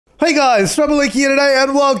Hey guys, Flabaliki here today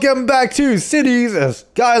and welcome back to Cities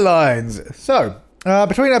Skylines. So,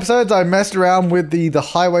 between episodes I messed around with the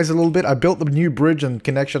highways a little bit. I built the new bridge and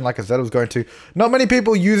connection like I said I was going to. Not many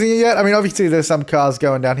people using it yet. I mean obviously there's some cars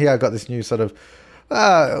going down here. I've got this new sort of,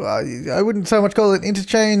 I wouldn't so much call it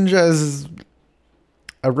interchange as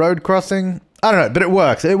a road crossing. I don't know, but it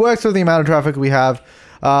works. It works with the amount of traffic we have.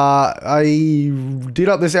 I did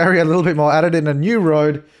up this area a little bit more, added in a new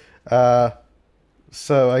road.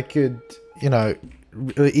 So I could, you know,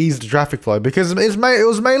 ease the traffic flow because it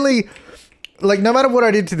was mainly, like, no matter what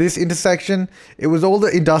I did to this intersection, it was all the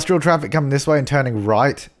industrial traffic coming this way and turning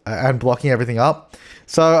right and blocking everything up.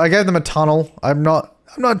 So I gave them a tunnel. I'm not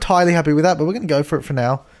entirely happy with that, but we're going to go for it for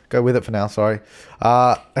now. Go with it for now, sorry.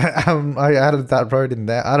 I added that road in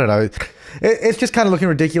there. I don't know. It's just kind of looking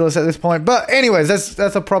ridiculous at this point. But anyways,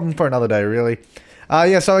 that's a problem for another day, really.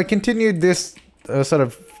 Yeah, so I continued this sort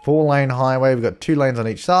of 4-lane highway. We've got 2 lanes on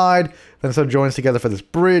each side. Then it sort of joins together for this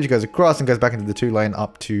bridge, goes across and goes back into the 2-lane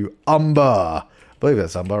up to Umber. I believe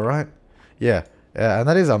that's Umber, right? Yeah. Yeah, and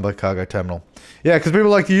that is Umber Cargo Terminal. Yeah, because people are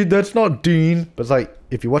like, that's not Dean. But it's like,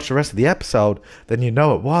 if you watch the rest of the episode, then you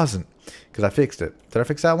know it wasn't. Because I fixed it. Did I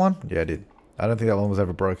fix that one? Yeah, I did. I don't think that one was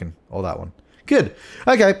ever broken. Or that one. Good.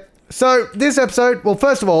 Okay. So, this episode, well,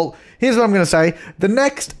 first of all, here's what I'm going to say. The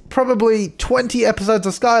next probably 20 episodes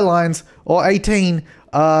of Skylines, or 18,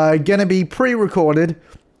 are going to be pre-recorded,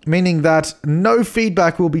 meaning that no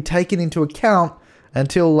feedback will be taken into account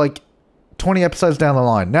until, like, 20 episodes down the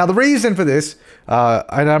line. Now, the reason for this,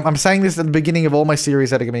 and I'm saying this at the beginning of all my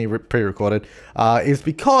series that are going to be pre-recorded, is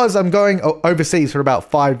because I'm going overseas for about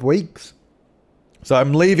 5 weeks. So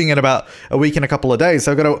I'm leaving in about a week and a couple of days.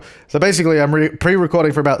 So basically I'm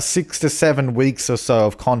pre-recording for about 6 to 7 weeks or so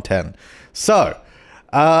of content. So,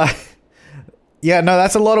 yeah, no,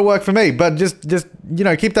 that's a lot of work for me. But just you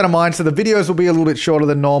know, keep that in mind. So the videos will be a little bit shorter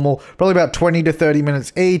than normal, probably about 20 to 30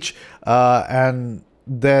 minutes each, and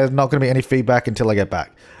there's not going to be any feedback until I get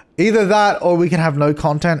back. Either that or we can have no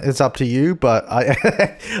content. It's up to you, but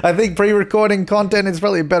I think pre-recording content is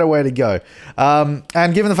probably a better way to go.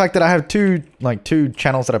 And given the fact that I have two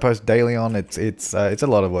channels that I post daily on, it's a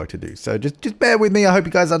lot of work to do. So just bear with me. I hope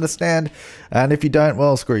you guys understand. And if you don't,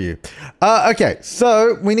 well, screw you. Okay,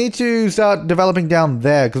 so we need to start developing down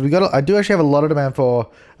there because I do actually have a lot of demand for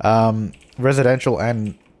residential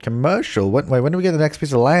and commercial. Wait, when do we get the next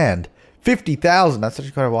piece of land? 50,000. That's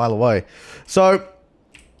actually quite a while away. So,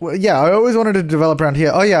 well, yeah, I always wanted to develop around here.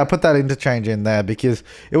 Oh yeah, I put that interchange in there because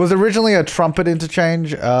it was originally a trumpet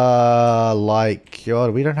interchange, like,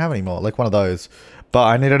 God, we don't have any more, like one of those. But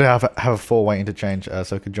I needed to have a 4-way interchange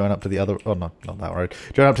so I could join up to the other, oh no, not that road,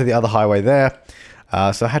 join up to the other highway there.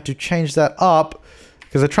 So I had to change that up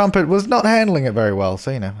because the trumpet was not handling it very well. So,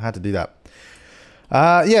 you know, I had to do that.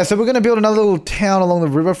 Yeah, so we're going to build another little town along the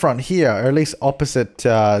riverfront here, or at least opposite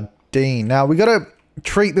Dean. Now, we got to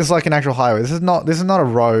treat this like an actual highway. This is not a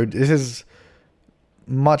road. This is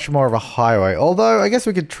much more of a highway. Although, I guess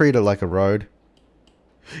we could treat it like a road.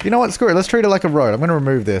 You know what? Screw it. Let's treat it like a road. I'm going to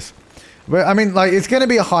remove this. But, I mean, like, it's going to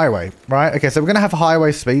be a highway, right? Okay, so we're going to have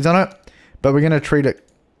highway speeds on it. But we're going to treat it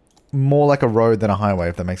more like a road than a highway,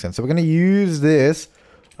 if that makes sense. So we're going to use this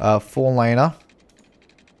 4-laner.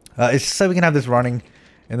 It's just so we can have this running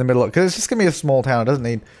in the middle. Because it's just going to be a small town. It doesn't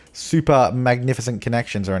need super magnificent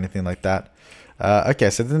connections or anything like that. Okay,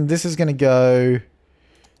 so then this is going to go,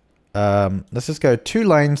 let's just go 2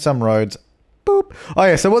 lanes, some roads, boop. Oh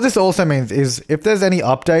yeah, so what this also means is if there's any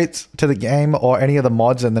updates to the game or any of the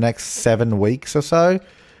mods in the next 7 weeks or so,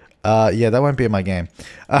 yeah, that won't be in my game.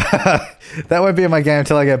 That won't be in my game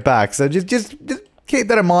until I get back. So just keep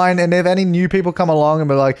that in mind. And if any new people come along and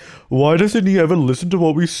be like, why doesn't he ever listen to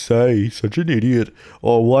what we say? Such an idiot.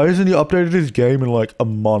 Or why hasn't he updated his game in like a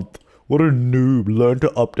month? What a noob, learn to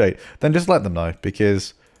update. Then just let them know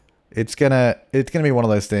because it's gonna be one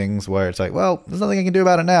of those things where it's like, well, there's nothing I can do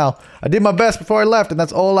about it now. I did my best before I left and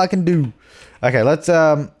that's all I can do. Okay, let's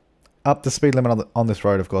up the speed limit on this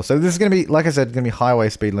road, of course. So this is gonna be, like I said, gonna be highway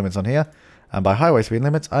speed limits on here. And by highway speed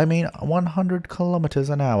limits, I mean 100 kilometers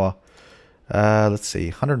an hour. Let's see,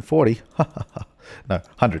 140. No,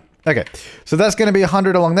 100. Okay, so that's gonna be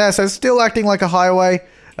 100 along there. So it's still acting like a highway,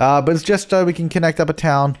 but it's just so we can connect up a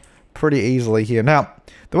town pretty easily here. Now,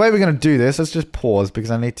 the way we're going to do this, let's just pause because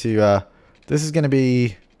I need to, this is going to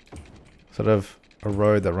be sort of a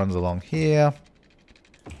road that runs along here.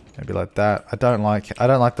 Maybe like that. I don't like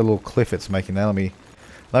the little cliff it's making there.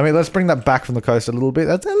 Let's bring that back from the coast a little bit.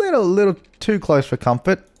 That's a little too close for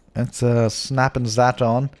comfort. Let's snap and that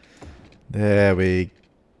on. There we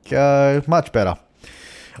go. Much better.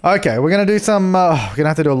 Okay, we're going to do some, we're going to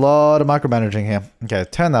have to do a lot of micromanaging here. Okay,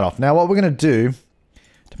 turn that off. Now, what we're going to do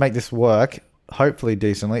to make this work, hopefully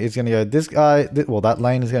decently, is going to go this guy. Well, that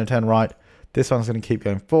lane is going to turn right. This one's going to keep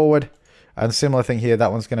going forward. And similar thing here,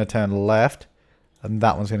 that one's going to turn left. And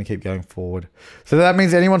that one's going to keep going forward. So that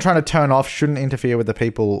means anyone trying to turn off shouldn't interfere with the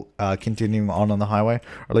people continuing on the highway.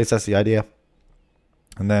 Or at least that's the idea.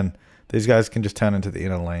 And then these guys can just turn into the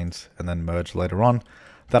inner lanes and then merge later on.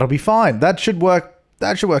 That'll be fine. That should work.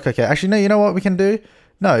 That should work okay. Actually, no, you know what we can do?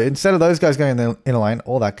 No, instead of those guys going in the inner lane,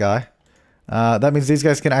 or that guy, that means these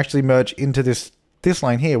guys can actually merge into this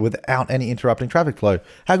lane here without any interrupting traffic flow.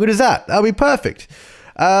 How good is that? That'll be perfect.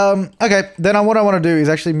 Okay, then what I want to do is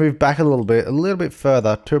actually move back a little bit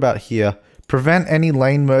further to about here. Prevent any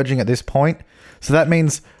lane merging at this point. So that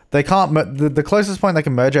means they can't, the closest point they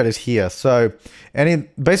can merge at is here. So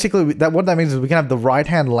basically what that means is we can have the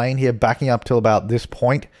right-hand lane here backing up till about this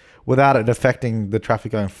point without it affecting the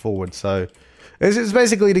traffic going forward. So it's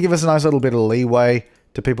basically to give us a nice little bit of leeway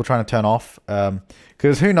to people trying to turn off.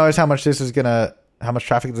 Because who knows how much traffic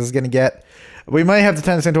this is gonna get. We may have to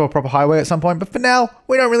turn this into a proper highway at some point, but for now,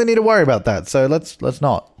 we don't really need to worry about that. So let's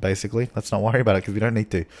not worry about it because we don't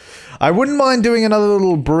need to. I wouldn't mind doing another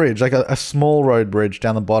little bridge, like a small road bridge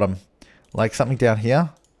down the bottom. Like something down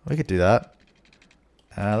here. We could do that.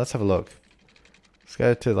 Let's have a look.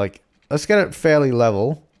 Let's get it fairly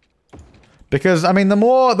level. Because, I mean, the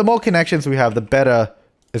more connections we have, the better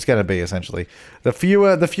it's going to be, essentially. The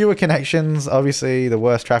fewer connections, obviously, the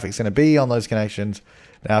worse traffic's going to be on those connections.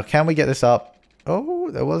 Now, can we get this up? Oh,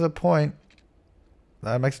 there was a point.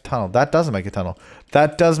 That makes a tunnel. That doesn't make a tunnel.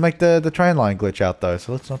 That does make the train line glitch out, though,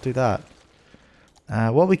 so let's not do that.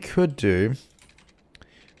 What we could do...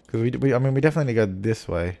 Because I mean, we definitely need to go this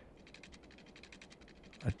way.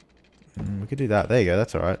 We could do that. There you go,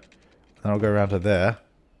 that's alright. Then I'll go around to there.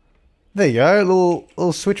 There you go,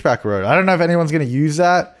 little switchback road. I don't know if anyone's going to use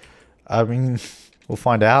that. I mean, we'll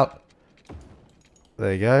find out.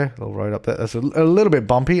 There you go, little road up there. That's a little bit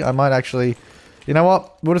bumpy. I might actually, you know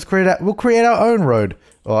what? We'll just create our own road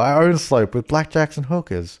or our own slope with blackjacks and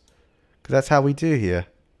hookers, because that's how we do here.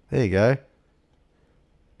 There you go.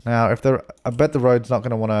 Now, I bet the road's not going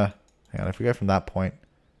to want to. Hang on, if we go from that point.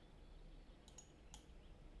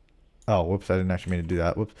 Oh, whoops! I didn't actually mean to do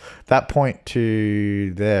that. Whoops. That point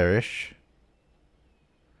to there-ish.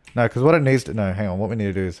 No, because what it needs to... No, hang on. What we need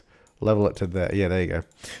to do is level it to there. Yeah, there you go.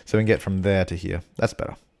 So we can get from there to here. That's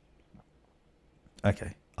better.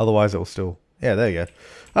 Okay. Otherwise, it will still... Yeah, there you go.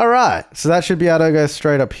 All right. So that should be able to go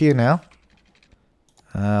straight up here now.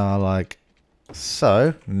 Like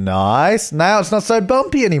so. Nice. Now it's not so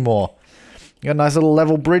bumpy anymore. You got a nice little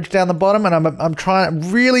level bridge down the bottom, and I'm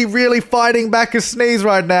trying... really fighting back a sneeze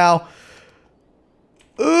right now.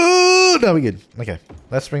 Ooh, no, we're good. Okay,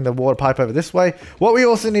 let's bring the water pipe over this way. What we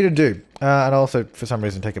also need to do, and also for some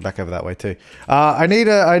reason take it back over that way too. I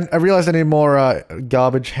realized I need more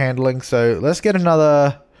garbage handling, so let's get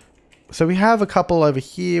another. So we have a couple over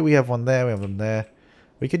here. We have one there. We have one there.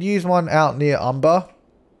 We could use one out near Umber.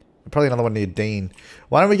 Probably another one near Dean.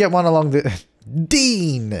 Why don't we get one along the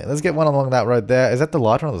Dean? Let's get one along that road there. Is that the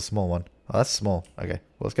large one or the small one? Oh, that's small. Okay, well,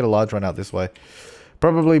 let's get a large one out this way.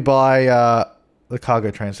 Probably by the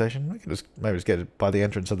cargo train station. We can maybe just get it by the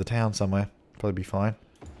entrance of the town somewhere. Probably be fine.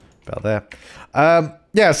 About there.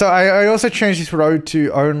 Yeah, so I also changed this road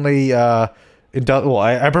to only... well,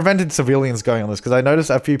 I prevented civilians going on this because I noticed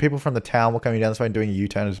a few people from the town were coming down this way and doing a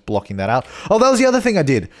U-turn and just blocking that out. Oh, that was the other thing I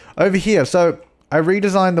did. Over here, so... I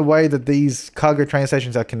redesigned the way that these cargo train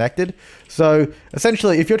stations are connected. So,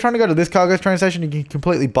 essentially, if you're trying to go to this cargo train station, you can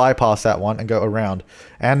completely bypass that one and go around.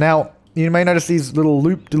 And now, you may notice these little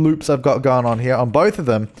loop-de-loops I've got going on here on both of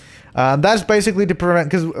them. That's basically to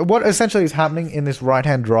prevent... Because what essentially is happening in this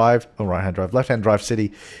left-hand drive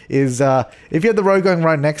city is if you have the road going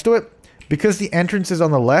right next to it, because the entrance is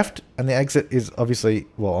on the left and the exit is obviously,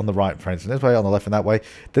 well, on the right, for instance, this way, on the left and that way,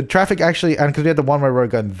 the traffic actually, and because we had the one-way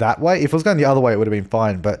road going that way, if it was going the other way, it would have been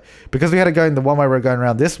fine. But because we had it going the one-way road going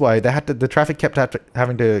around this way, the traffic kept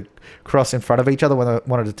having to cross in front of each other when they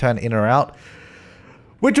wanted to turn in or out,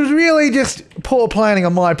 which was really just poor planning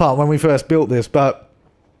on my part when we first built this. But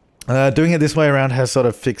doing it this way around has sort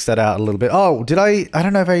of fixed that out a little bit. Oh, did I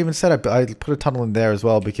don't know if I even said it, but I put a tunnel in there as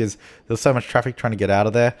well because there's so much traffic trying to get out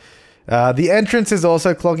of there. The entrance is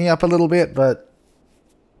also clogging up a little bit, but,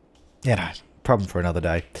 you know, problem for another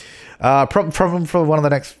day. Problem for one of the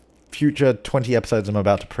next future 20 episodes I'm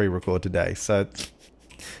about to pre-record today, so...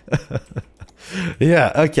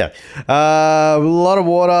 yeah, okay. A lot of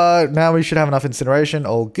water. Now we should have enough incineration.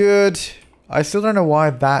 All good. I still don't know why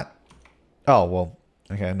that... Oh, well...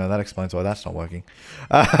 Okay, no, that explains why that's not working.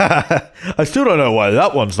 I still don't know why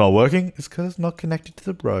that one's not working. It's because it's not connected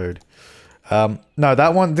to the road. No,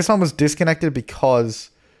 this one was disconnected because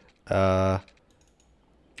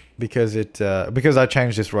Because because I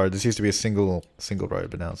changed this road. This used to be a single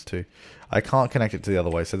road, but now it's two. I can't connect it to the other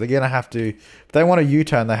way, so they're gonna have to. If they want a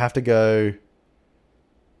U-turn, they have to go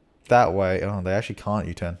that way. Oh, they actually can't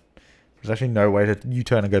U-turn. There's actually no way to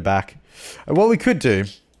U-turn and go back. What we could do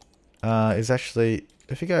is actually,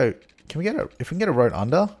 if we go, if we can get a road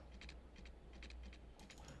under,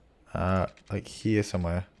 like here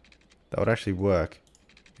somewhere, that would actually work.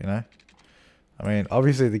 You know, I mean,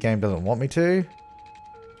 obviously the game doesn't want me to.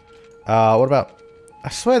 What about? I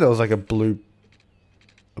swear there was like a blue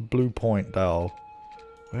point dial.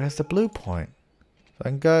 Where's the blue point? So I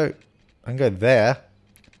can go there.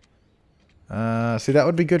 See, that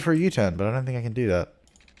would be good for a U-turn, but I don't think I can do that.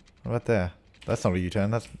 What about there? That's not a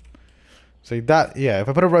U-turn. That's see that. Yeah, if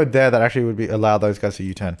I put a road there, that actually would be allow those guys to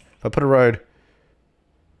U-turn. If I put a road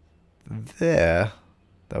there,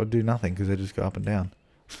 that would do nothing because they just go up and down.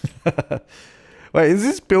 Wait, is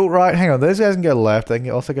this built right? Hang on, those guys can go left. They can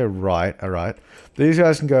also go right. All right. These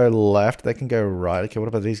guys can go left. They can go right. Okay, what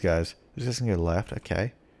about these guys? These guys can go left.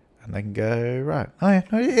 Okay. And they can go right. Oh, yeah.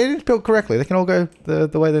 No, it is built correctly. They can all go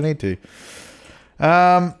the way they need to.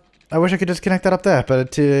 I wish I could just connect that up there,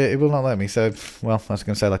 but it will not let me. So, well, I was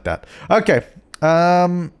going to say like that. Okay. Back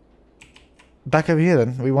over here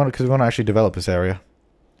then. Because we want to actually develop this area.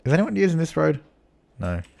 Is anyone using this road?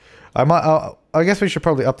 No. I guess we should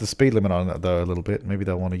probably up the speed limit on it though a little bit. Maybe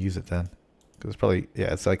they'll want to use it then. Because it's probably,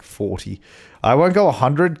 yeah, it's like 40. I won't go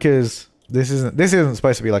 100 because this isn't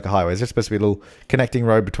supposed to be like a highway. It's just supposed to be a little connecting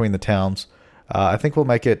road between the towns. I think we'll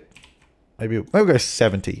make it, maybe we'll go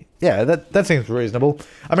 70. Yeah, that seems reasonable.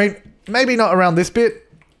 I mean, maybe not around this bit.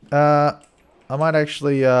 I might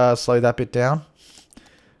actually slow that bit down.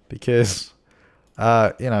 Because,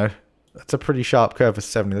 you know, that's a pretty sharp curve for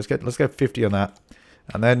 70. Let's go 50 on that.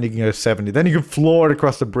 And then you can go 70. Then you can floor it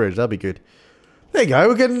across the bridge. That'd be good. There you go.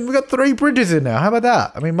 We've got 3 bridges in now. How about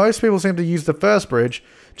that? I mean, most people seem to use the first bridge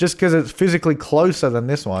just because it's physically closer than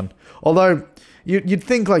this one. Although, you'd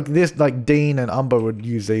think like this, like Dean and Umber would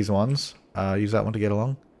use these ones. Use that one to get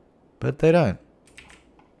along. But they don't.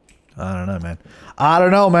 I don't know, man. I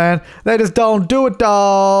don't know, man. They just don't do it,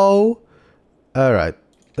 though. Alright.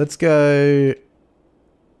 Let's go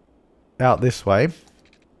out this way.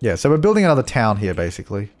 Yeah, so we're building another town here,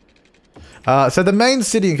 basically. So the main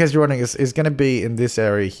city, in case you're wondering, is going to be in this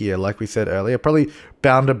area here, like we said earlier. Probably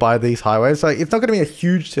bounded by these highways. So it's not going to be a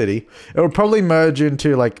huge city. It will probably merge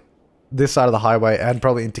into, like, this side of the highway and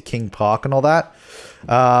probably into King Park and all that.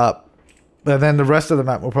 And then the rest of the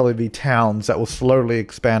map will probably be towns that will slowly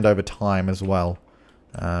expand over time as well.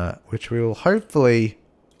 Which we will hopefully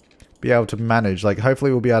be able to manage. Like, hopefully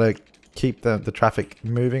we'll be able to keep the traffic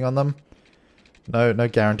moving on them. No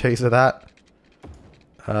guarantees of that.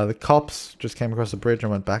 The cops just came across the bridge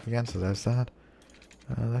and went back again, so there's that.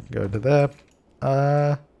 That can go to there.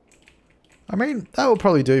 I mean, that will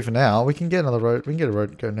probably do for now. We can get another road. We can get a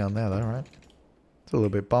road going down there, though, right? It's a little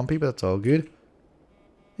bit bumpy, but it's all good.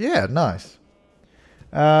 Yeah, nice.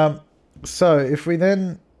 So, if we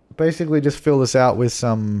then basically just fill this out with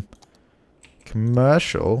some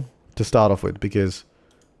commercial to start off with, because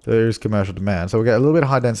there is commercial demand. So, we'll get a little bit of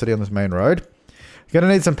high density on this main road. You're going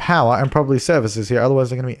to need some power and probably services here, otherwise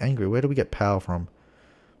they're going to be angry. Where do we get power from?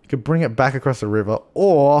 We could bring it back across the river,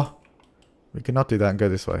 or we could not do that and go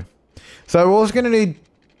this way. So we're also going to need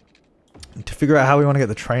to figure out how we want to get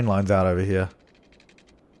the train lines out over here.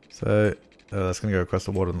 So that's going to go across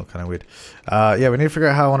the water and look kind of weird. Yeah, we need to figure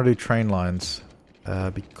out how I want to do train lines.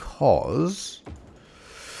 Because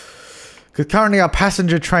currently our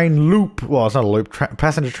passenger train loop, well, it's not a loop,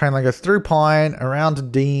 passenger train line goes through Pine, around to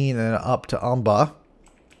Dean, and up to Umber.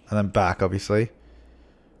 And then back, obviously.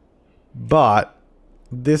 But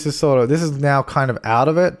this is now kind of out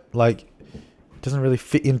of it. Like, it doesn't really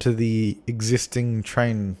fit into the existing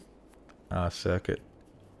train circuit.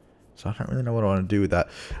 So I don't really know what I want to do with that.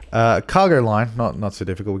 Cargo line, not so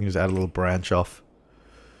difficult. We can just add a little branch off.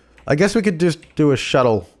 I guess we could just do a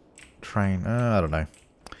shuttle train. I don't know.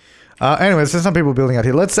 Anyways, there's some people building out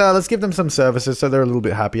here. Let's give them some services so they're a little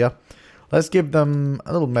bit happier. Let's give them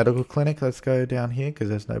a little medical clinic. Let's go down here because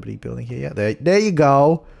there's nobody building here yet. There you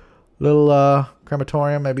go. Little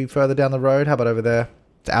crematorium maybe further down the road. How about over there?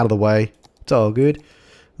 It's out of the way. It's all good.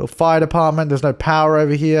 Little fire department. There's no power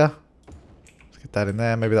over here. Let's get that in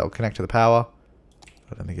there. Maybe that will connect to the power.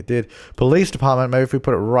 I don't think it did. Police department. Maybe if we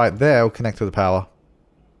put it right there, it'll connect to the power.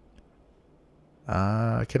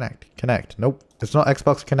 Connect. Nope. It's not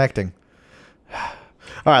Xbox connecting.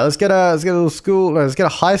 Alright, let's get a little school. Let's get a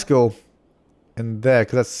high school in there,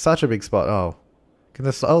 because that's such a big spot. Oh. Can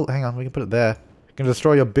this, oh, hang on, we can put it there. Can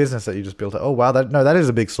destroy your business that you just built. Oh wow, that is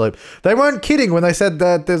a big slope. They weren't kidding when they said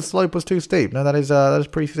that the slope was too steep. No, that is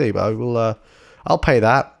pretty steep. I'll pay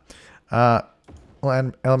that.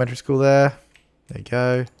 Well, elementary school there. There you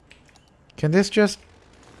go. Can this just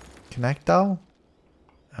connect though?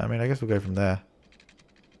 I mean, I guess we'll go from there.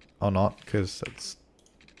 Or not, because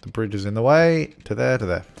the bridge is in the way. To there, to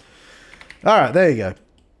there. All right, there you go.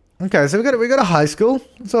 Okay, so we got a high school.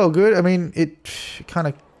 It's all good. I mean, it kind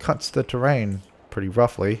of cuts the terrain pretty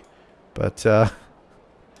roughly, but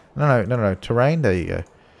no, terrain. There you go.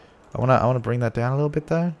 I wanna bring that down a little bit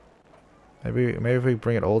though. Maybe if we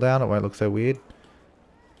bring it all down, it won't look so weird.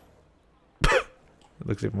 It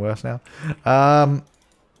looks even worse now.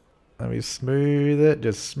 Let me smooth it.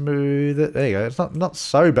 Just smooth it. There you go. It's not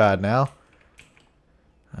so bad now.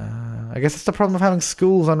 I guess it's the problem of having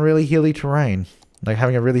schools on really hilly terrain. Like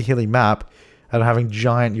having a really hilly map and having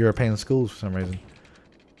giant European schools for some reason.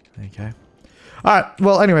 There you go. Alright,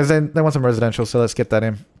 well anyways, they want some residential, so let's get that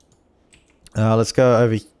in. Let's go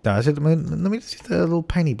over... No, let me just use the little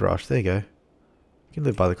painty brush. There you go. You can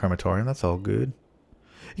live by the crematorium, that's all good.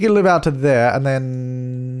 You can live out to there, and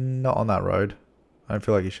then... Not on that road. I don't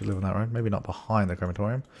feel like you should live on that road. Maybe not behind the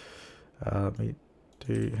crematorium. Let me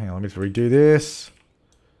do... Hang on, let me just redo this.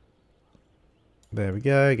 There we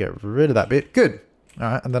go. Get rid of that bit. Good.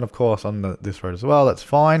 Alright, and then of course on this road as well. That's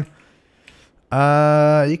fine.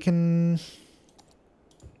 You can...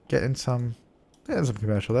 Get in some... Yeah, some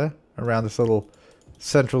commercial there. Around this little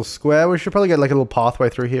central square. We should probably get like a little pathway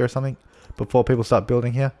through here or something. Before people start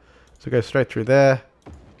building here. So go straight through there.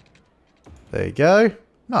 There you go.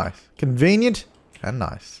 Nice. Convenient. And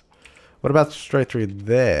nice. What about straight through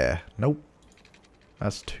there? Nope.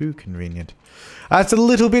 That's too convenient. That's a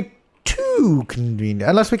little bit too convenient.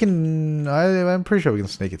 Unless we can... I'm pretty sure we can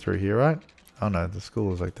sneak it through here, right? Oh no, the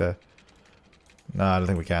school is like there. No, I don't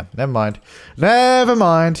think we can. Never mind. Never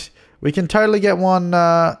mind. We can totally get one...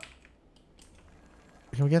 Can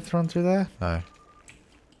we get thrown through there? No.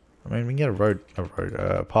 I mean, we can get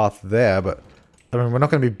a path there, but... I mean, we're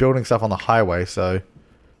not going to be building stuff on the highway, so... It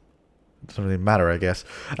doesn't really matter, I guess.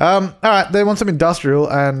 Alright, they want some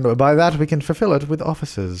industrial, and by that we can fulfill it with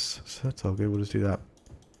offices. So that's all good, we'll just do that.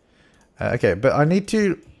 Okay, but I need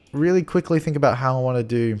to really quickly think about how I want to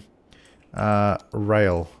do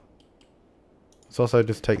rail. Let's also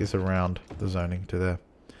just take this around the zoning to there.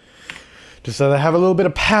 Just so they have a little bit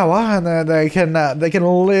of power, and they can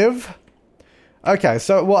live. Okay,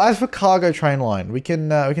 so, well, as for cargo train line, we can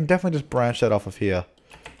definitely just branch that off of here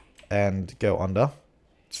and go under.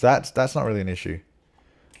 So that's not really an issue.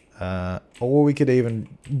 Or we could even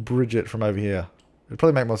bridge it from over here. It'd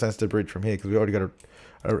probably make more sense to bridge from here because we already got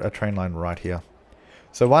a train line right here.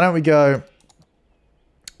 So why don't we go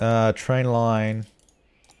train line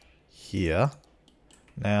here.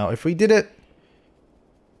 Now, if we did it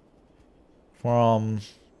from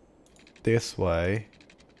this way,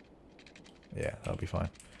 yeah, that'll be fine.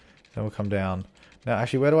 Then we'll come down. Now,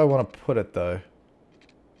 actually, where do I want to put it, though?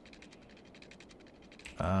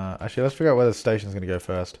 Actually, let's figure out where the station's going to go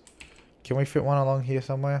first. Can we fit one along here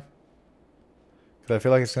somewhere? Because I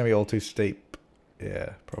feel like it's going to be all too steep.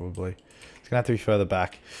 Yeah, probably. It's going to have to be further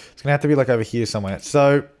back. It's going to have to be like over here somewhere.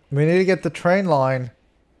 So, we need to get the train line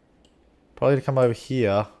probably to come over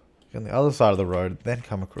here on the other side of the road, then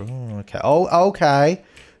come across. Okay. Oh, okay.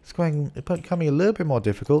 It's becoming a little bit more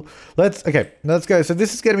difficult. Let's go. So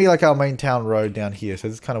this is going to be like our main town road down here. So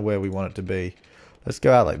this is kind of where we want it to be. Let's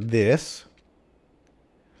go out like this.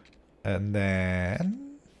 And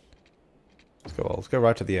then let's go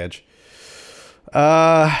right to the edge.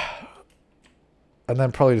 And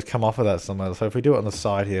then probably just come off of that somewhere. So if we do it on the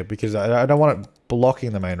side here, because I don't want it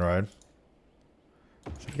blocking the main road.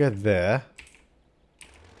 So if we go there.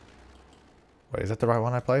 Wait, is that the right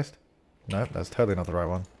one I placed? No, that's totally not the right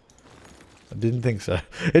one. I didn't think so.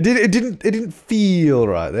 It didn't feel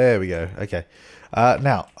right. There we go. Okay.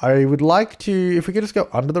 Now I would like to, if we could just go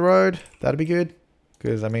under the road, that'd be good.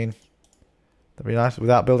 Because I mean, that'd be nice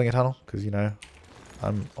without building a tunnel. Because you know,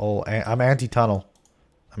 I'm anti-tunnel.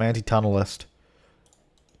 I'm anti-tunnelist.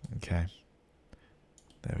 Okay.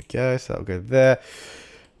 There we go. So that'll go there.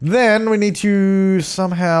 Then we need to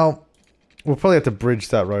somehow. We'll probably have to bridge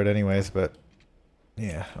that road anyways, but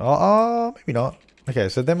yeah. Oh, maybe not. Okay,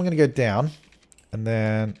 so then we're going to go down and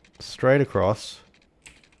then straight across.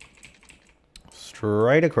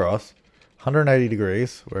 Straight across. 180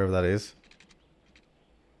 degrees, wherever that is.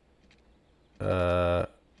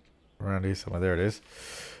 Around here somewhere. There it is.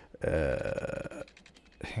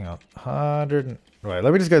 Hang on. 100. Wait,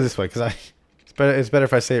 let me just go this way because it's better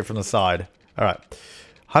if I see it from the side. All right.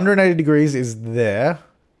 180 degrees is there.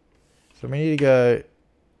 So we need to go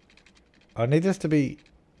I need this to be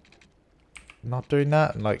not doing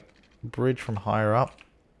that and like bridge from higher up.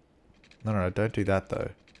 No, no, don't do that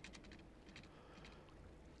though.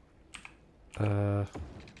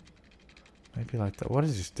 Maybe like that. What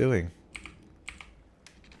is this doing?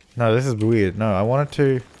 No, this is weird. No, I want it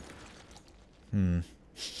to...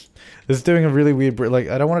 This is doing a really weird... Like,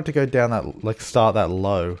 I don't want it to go down that... Like, start that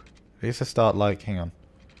low. It needs to start, like... Hang on.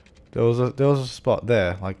 There was a spot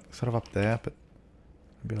there. Like, sort of up there, but...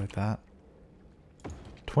 Maybe like that.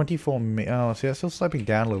 24 Oh, see, that's still sloping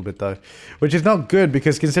down a little bit, though. Which is not good,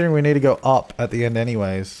 because considering we need to go up at the end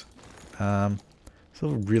anyways. It's a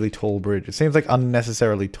really tall bridge. It seems like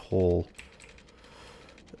unnecessarily tall.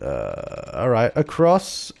 Alright,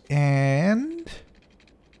 across and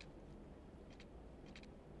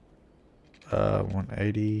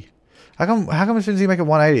 180. How come as soon as you make it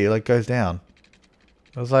 180 it like goes down?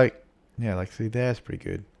 I was like, yeah, like see there's pretty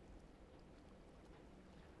good.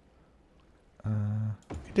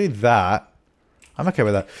 Do that. I'm okay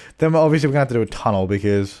with that. Then obviously we're gonna have to do a tunnel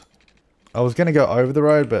because I was gonna go over the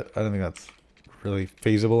road, but I don't think that's really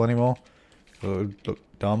feasible anymore. It would look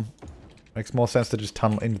dumb. Makes more sense to just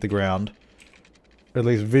tunnel into the ground. At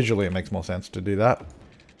least visually it makes more sense to do that.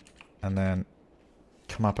 And then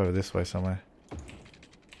come up over this way somewhere.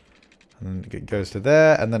 And then it goes to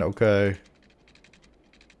there, and then it'll go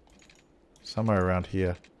somewhere around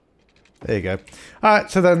here. There you go. Alright,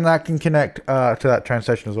 so then that can connect to that train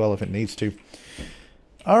station as well if it needs to.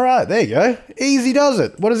 Alright, there you go. Easy does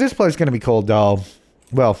it. What is this place going to be called, Dal?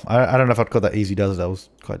 Well, I don't know if I'd call that easy does it. That was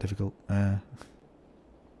quite difficult.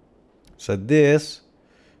 So this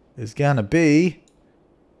is gonna be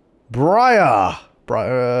Briar.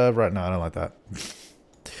 Right? No, I don't like that.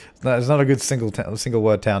 It's not a good single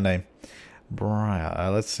word town name.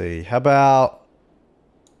 Briar. Let's see. How about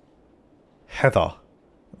Heather?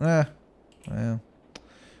 Well,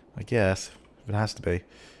 I guess if it has to be.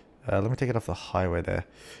 Let me take it off the highway there,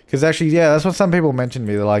 because actually, yeah, that's what some people mentioned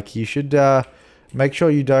to me. They're like, you should make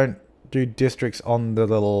sure you don't do districts on the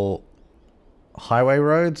little highway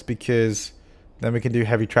roads, because then we can do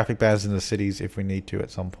heavy traffic bans in the cities if we need to at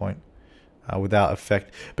some point without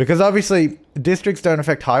effect, because obviously districts don't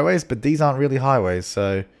affect highways, but these aren't really highways.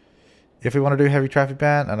 So if we want to do heavy traffic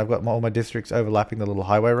ban and I've got all my districts overlapping the little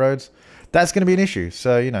highway roads, that's going to be an issue.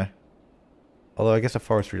 So, you know, although I guess a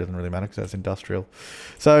forestry doesn't really matter because that's industrial.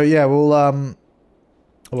 So yeah, we'll well,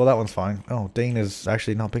 that one's fine. Oh, Dean is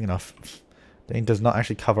actually not big enough. Dean does not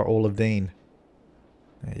actually cover all of Dean.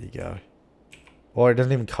 There you go. Or it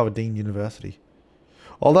doesn't even cover Dean University.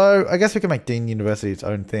 Although, I guess we can make Dean University its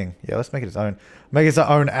own thing. Yeah, let's make it its own. Make it its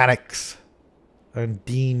own annex. Own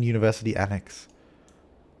Dean University annex.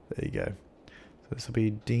 There you go. So this will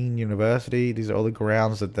be Dean University. These are all the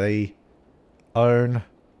grounds that they own.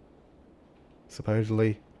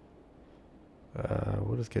 Supposedly.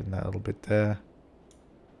 We'll just get in that little bit there.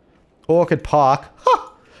 Orchid Park.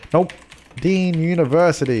 Ha! Nope. Dean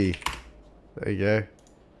University. There you go.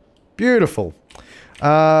 Beautiful.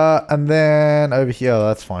 And then over here,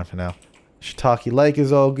 that's fine for now. Shiitake Lake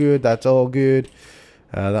is all good. That's all good.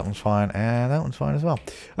 That one's fine. And that one's fine as well.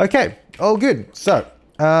 Okay. All good. So,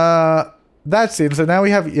 that's it. So now we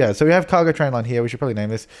have, yeah, so we have cargo train line here. We should probably name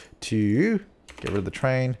this to get rid of the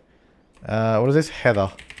train. What is this?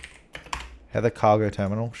 Heather. Heather Cargo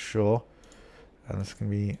Terminal. Sure. And this can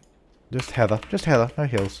be just Heather. Just Heather. No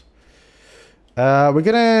hills. We're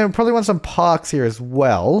going to probably want some parks here as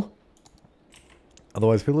well.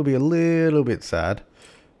 Otherwise, people will be a little bit sad.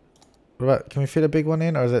 What about, can we fit a big one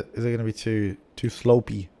in, or is it going to be too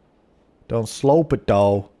slopey? Don't slope it,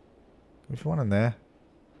 though. Can we fit one in there?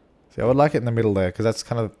 See, I would like it in the middle there, because that's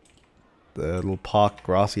kind of the little park,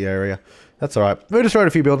 grassy area. That's alright. We destroyed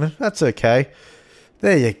a few buildings. That's okay.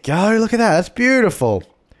 There you go. Look at that. That's beautiful.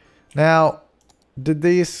 Now, did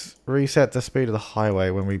these reset the speed of the highway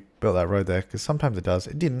when we built that road there? Because sometimes it does.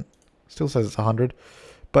 It didn't. Still says it's 100.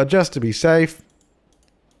 But just to be safe...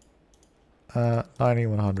 90,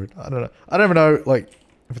 100. I don't know. I don't even know, like,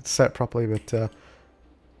 if it's set properly, but, there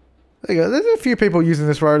you go. There's a few people using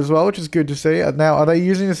this road as well, which is good to see. Now, are they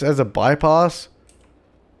using this as a bypass?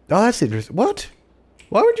 Oh, that's interesting. What?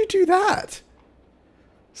 Why would you do that?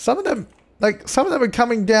 Some of them are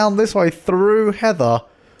coming down this way through Heather,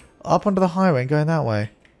 up onto the highway and going that way.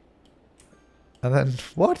 And then,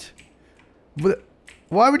 what?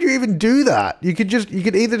 Why would you even do that? You could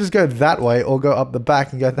either just go that way or go up the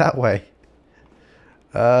back and go that way.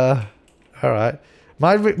 Alright.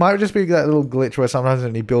 Might just be that little glitch where sometimes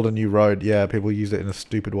when you build a new road, yeah, people use it in a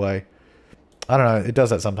stupid way. I don't know, it does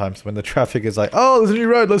that sometimes when the traffic is like, oh, there's a new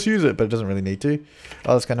road, let's use it, but it doesn't really need to.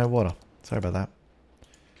 Oh, let's go no water. Sorry about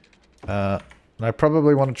that. And I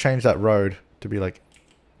probably want to change that road to be like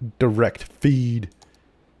direct feed.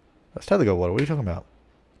 That's totally got water. What are you talking about?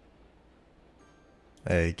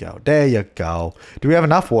 There you go. There you go. Do we have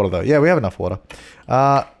enough water though? Yeah, we have enough water.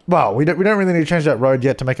 Well, we don't really need to change that road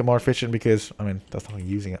yet to make it more efficient because, I mean, that's not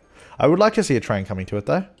using it. I would like to see a train coming to it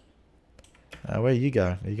though. Where are you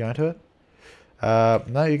going? Are you going to it?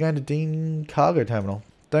 No, you're going to Dean Cargo Terminal.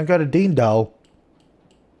 Don't go to Deendale.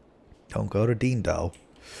 Don't go to Deendale.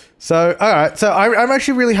 So, alright. So, I'm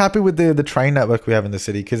actually really happy with the train network we have in the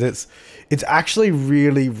city because it's actually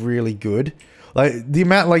really, really good. Like, the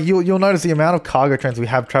amount, like, you'll notice the amount of cargo trains we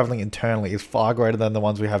have traveling internally is far greater than the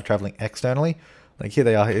ones we have traveling externally. Like, here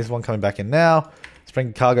they are. Here's one coming back in now. Let's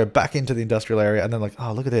bring cargo back into the industrial area. And then, like,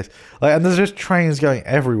 oh, look at this. Like, and there's just trains going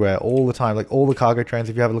everywhere all the time. Like, all the cargo trains.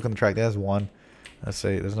 If you have a look on the track, there's one. Let's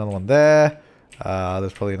see. There's another one there.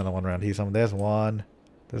 There's probably another one around here somewhere. There's one.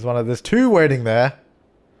 There's two waiting there.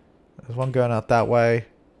 There's one going out that way.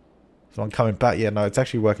 There's one coming back. Yeah, no, it's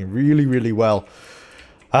actually working really, really well.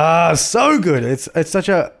 So good. It's such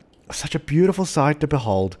a beautiful sight to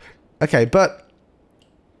behold. Okay, but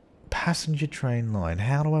passenger train line.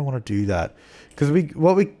 How do I want to do that? Because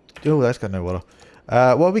oh, that's got no water.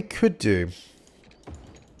 What we could do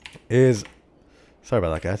is, sorry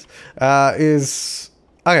about that, guys.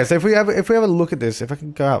 Okay. So if we have a look at this, if I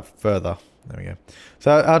can go out further, there we go.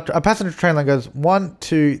 So our passenger train line goes 1,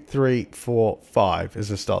 2, 3, 4, 5 as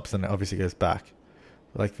it stops, and it obviously goes back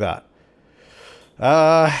like that.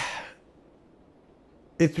 Yeah,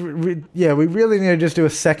 we really need to just do a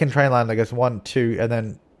second train line that goes 1, 2, and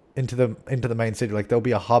then into the main city. Like there'll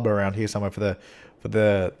be a hub around here somewhere for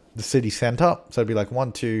the city center. So it'd be like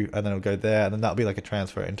 1, 2, and then it'll go there, and then that'll be like a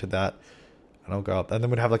transfer into that, and I'll go up, and then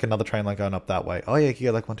we'd have like another train line going up that way. Oh yeah, you can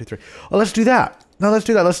go like 1, 2, 3. Oh, let's do that. No, let's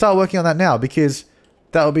do that. Let's start working on that now because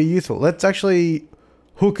that will be useful. Let's actually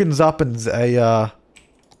hookins up and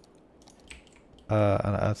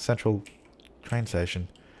a central train station.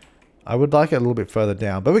 I would like it a little bit further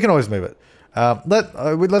down, but we can always move it.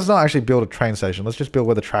 Let's not actually build a train station. Let's just build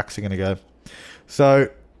where the tracks are going to go. So,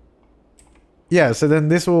 yeah. So then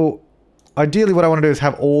this will, ideally, what I want to do is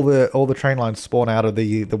have all the train lines spawn out of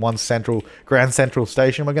the one grand central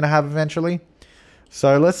station we're going to have eventually.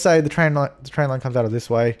 So let's say the train line comes out of this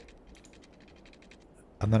way,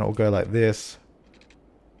 and then it will go like this.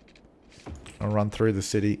 I'll run through the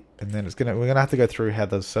city, and then we're gonna have to go through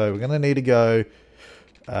Heathers. So we're gonna need to go. Do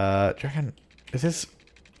you reckon? Is this?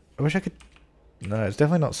 I wish I could. No, it's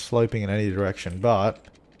definitely not sloping in any direction. But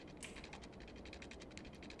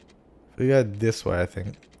if we go this way, I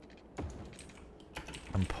think,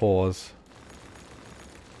 and pause.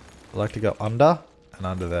 I'd like to go under and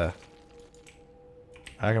under there.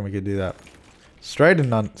 I reckon we could do that.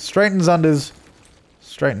 Straightens unders.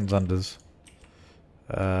 Straightens unders.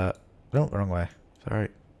 No, wrong way. Sorry.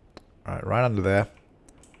 Alright, right under there.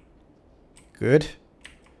 Good.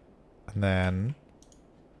 And then,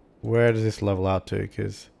 where does this level out to?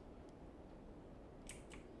 Because,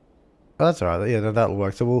 oh, that's alright. Yeah, that'll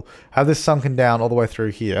work. So we'll have this sunken down all the way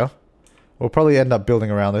through here. We'll probably end up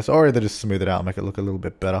building around this, or either just smooth it out and make it look a little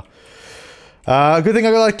bit better. Good thing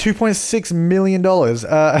I got like $2.6 million.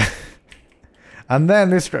 And then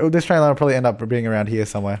this train line will probably end up being around here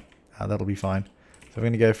somewhere. That'll be fine. So we're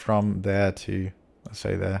going to go from there to, let's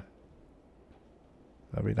say there.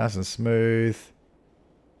 That'll be nice and smooth.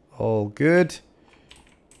 All good.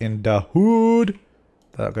 In the hood.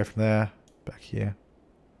 That'll go from there, back here.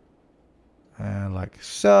 And like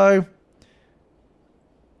so.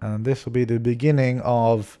 And this will be the beginning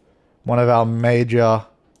of one of our major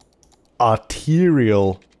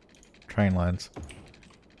arterial train lines.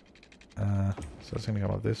 So it's going to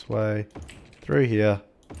come up this way, through here.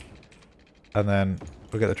 And then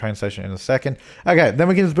we'll get the train station in a second. Okay, then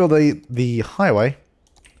we can just build the highway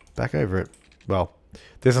back over it. Well,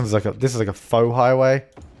 this is like a faux highway.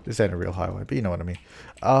 This ain't a real highway, but you know what I mean.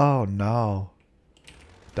 Oh no,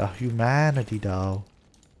 the humanity doll.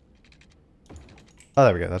 Oh,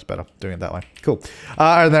 there we go. That's better. Doing it that way. Cool.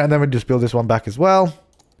 And then we just build this one back as well.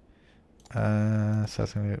 So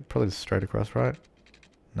that's gonna be probably just straight across, right?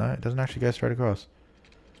 No, it doesn't actually go straight across.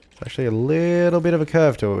 It's actually a little bit of a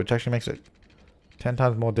curve to it, which actually makes it 10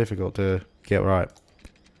 times more difficult to get right.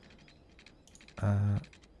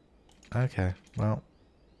 Okay, well.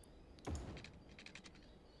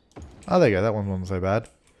 Oh, there you go. That one wasn't so bad.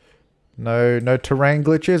 No terrain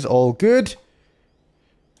glitches. All good.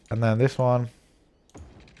 And then this one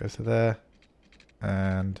goes to there.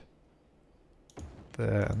 And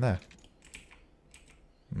there and there.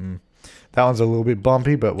 That one's a little bit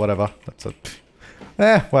bumpy, but whatever. That's a...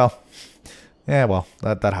 well. Yeah, well,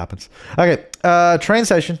 that happens. Okay, train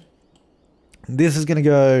station. This is going to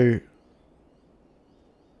go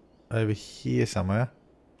over here somewhere.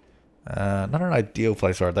 Not an ideal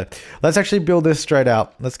place right there. Let's actually build this straight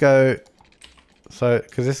out. Let's go. So,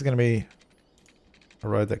 because this is going to be a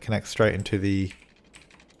road that connects straight into the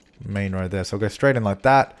main road there. So I'll go straight in like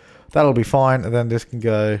that. That'll be fine. And then this can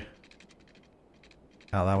go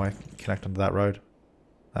out that way. Connect onto that road.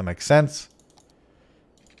 That makes sense.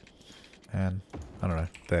 And I don't know.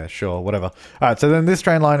 There, sure, whatever. Alright, so then this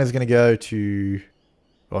train line is going to go to...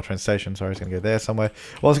 Or train station, sorry, it's going to go there somewhere.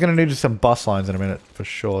 Well, it's going to need some bus lines in a minute, for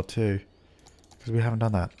sure, too. Because we haven't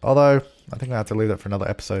done that. Although, I think I have to leave that for another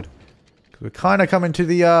episode. Because we're kind of coming to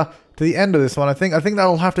the end of this one, I think. I think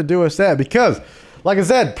that'll have to do us there. Because, like I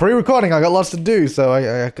said, pre-recording, I got lots to do. So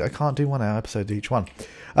I can't do 1 hour episode each one.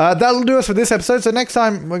 That'll do us for this episode. So next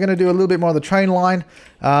time, we're going to do a little bit more of the train line.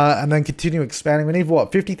 And then continue expanding. We need,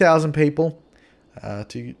 what, 50,000 people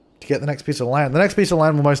to get the next piece of land. The next piece of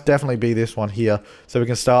land will most definitely be this one here. So we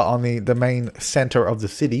can start on the main center of the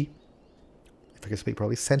city. If I can speak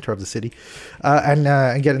properly, center of the city.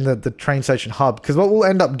 And get in the train station hub. Because what we'll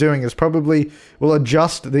end up doing is probably we'll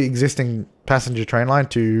adjust the existing passenger train line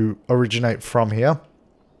to originate from here.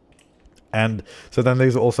 And so then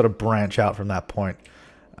these will all sort of branch out from that point.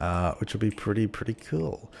 Which will be pretty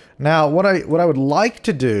cool. Now, what I would like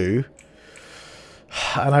to do,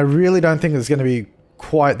 and I really don't think it's going to be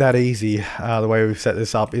quite that easy, the way we've set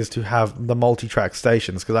this up, is to have the multi-track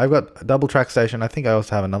stations. Because I've got a double track station. I think I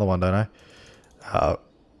also have another one, don't I?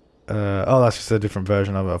 Oh, that's just a different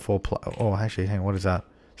version of a oh, actually, hang on, what is that?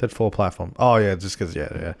 It said 4 platform. Oh, yeah, just because,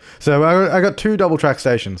 yeah. So I got 2 double track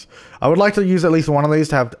stations. I would like to use at least one of these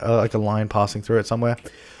to have like a line passing through it somewhere.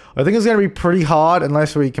 I think it's going to be pretty hard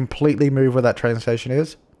unless we completely move where that train station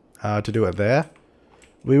is to do it there.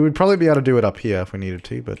 We would probably be able to do it up here if we needed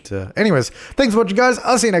to. But anyways, thanks for watching, guys.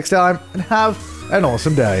 I'll see you next time and have an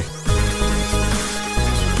awesome day.